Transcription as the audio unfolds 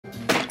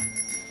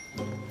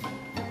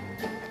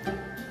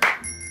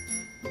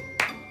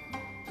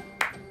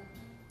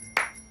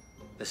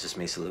it's just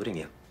me saluting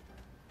you.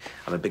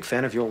 I'm a big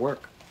fan of your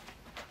work.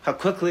 How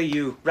quickly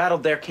you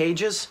rattled their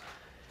cages,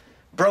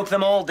 broke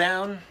them all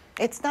down.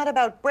 It's not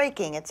about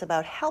breaking, it's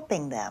about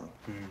helping them.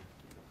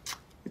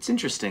 It's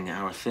interesting,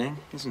 our thing,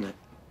 isn't it?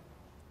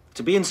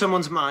 To be in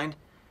someone's mind,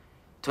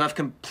 to have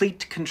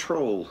complete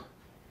control.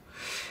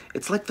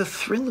 It's like the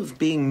thrill of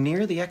being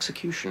near the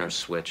executioner's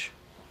switch.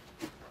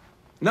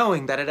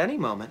 Knowing that at any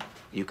moment,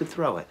 you could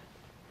throw it.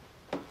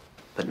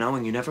 But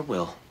knowing you never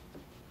will.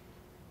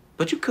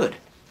 But you could.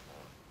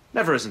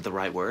 Never isn't the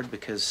right word,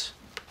 because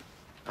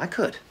I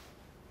could.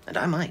 And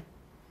I might.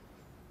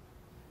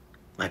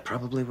 I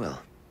probably will.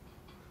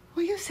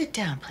 Will you sit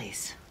down,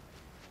 please?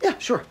 Yeah,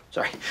 sure.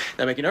 Sorry.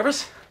 That make you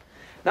nervous?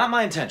 Not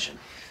my intention.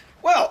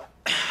 Well,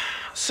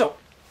 so,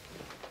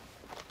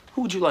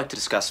 who would you like to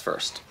discuss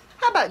first?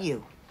 How about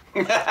you?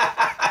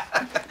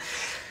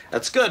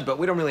 That's good, but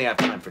we don't really have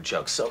time for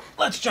jokes, so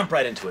let's jump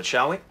right into it,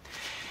 shall we?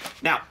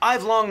 Now,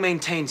 I've long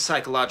maintained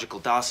psychological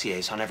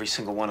dossiers on every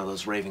single one of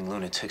those raving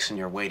lunatics in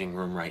your waiting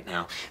room right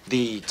now.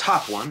 The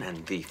top one,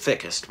 and the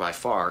thickest by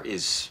far,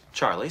 is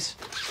Charlie's,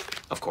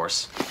 of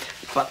course.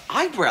 But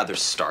I'd rather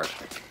start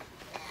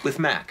with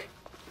Mac.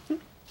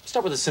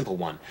 Start with a simple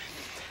one.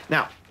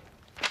 Now,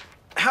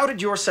 how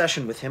did your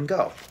session with him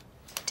go?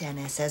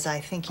 Dennis, as I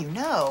think you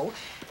know,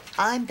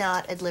 I'm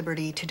not at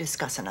liberty to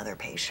discuss another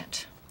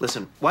patient.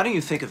 Listen, why don't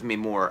you think of me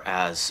more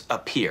as a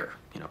peer?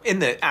 You know, in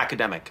the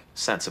academic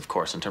sense, of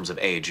course, in terms of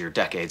age, you're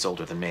decades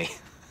older than me.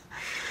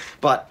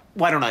 But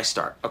why don't I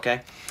start,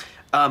 okay?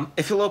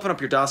 If you'll open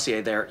up your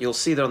dossier there, you'll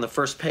see that on the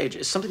first page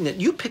is something that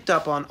you picked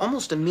up on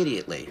almost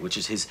immediately, which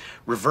is his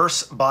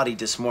reverse body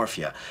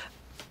dysmorphia.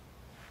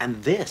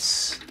 And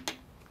this,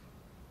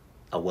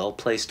 a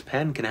well-placed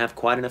pen can have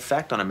quite an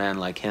effect on a man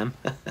like him.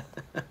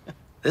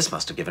 This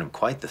must have given him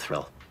quite the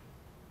thrill.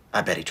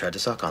 I bet he tried to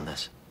suck on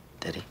this.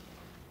 Did he?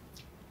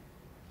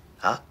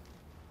 Huh?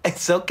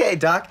 It's okay,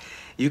 Doc.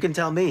 You can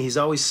tell me. He's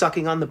always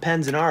sucking on the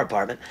pens in our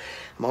apartment.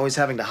 I'm always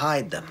having to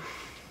hide them.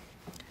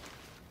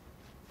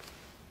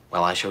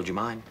 Well, I showed you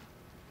mine.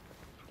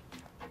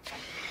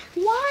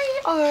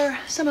 Why are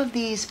some of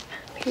these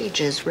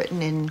pages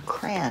written in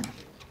crayon?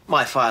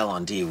 My file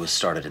on D was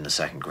started in the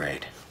 2nd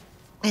grade.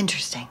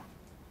 Interesting.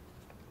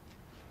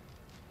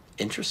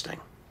 Interesting.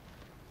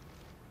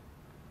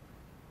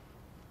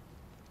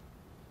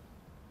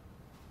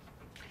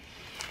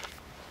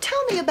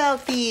 Tell me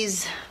about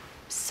these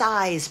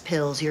size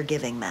pills you're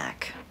giving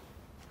Mac.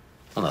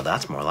 Well, no,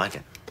 that's more like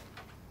it.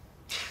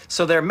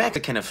 So they're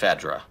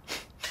Mexican-ephedra.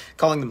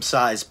 Calling them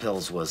size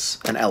pills was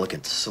an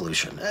elegant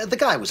solution. The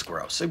guy was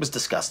gross. It was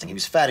disgusting. He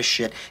was fat as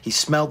shit. He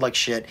smelled like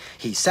shit.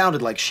 He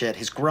sounded like shit.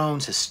 His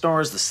groans, his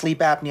snores, the sleep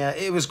apnea,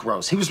 it was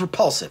gross. He was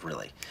repulsive,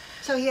 really.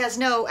 So he has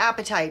no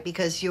appetite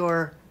because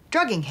you're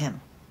drugging him,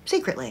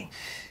 secretly.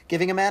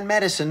 Giving a man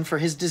medicine for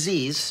his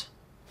disease.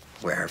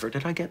 Wherever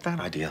did I get that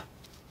idea?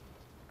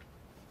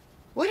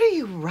 What are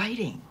you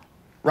writing?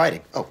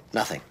 Writing? Oh,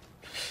 nothing.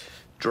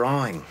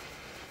 Drawing.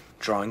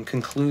 Drawing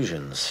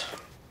conclusions.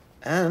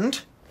 And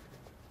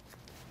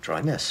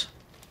drawing this.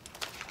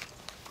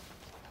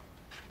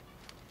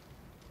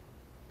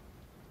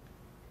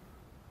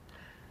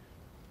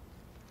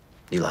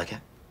 You like it?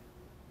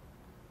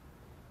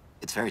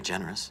 It's very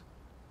generous.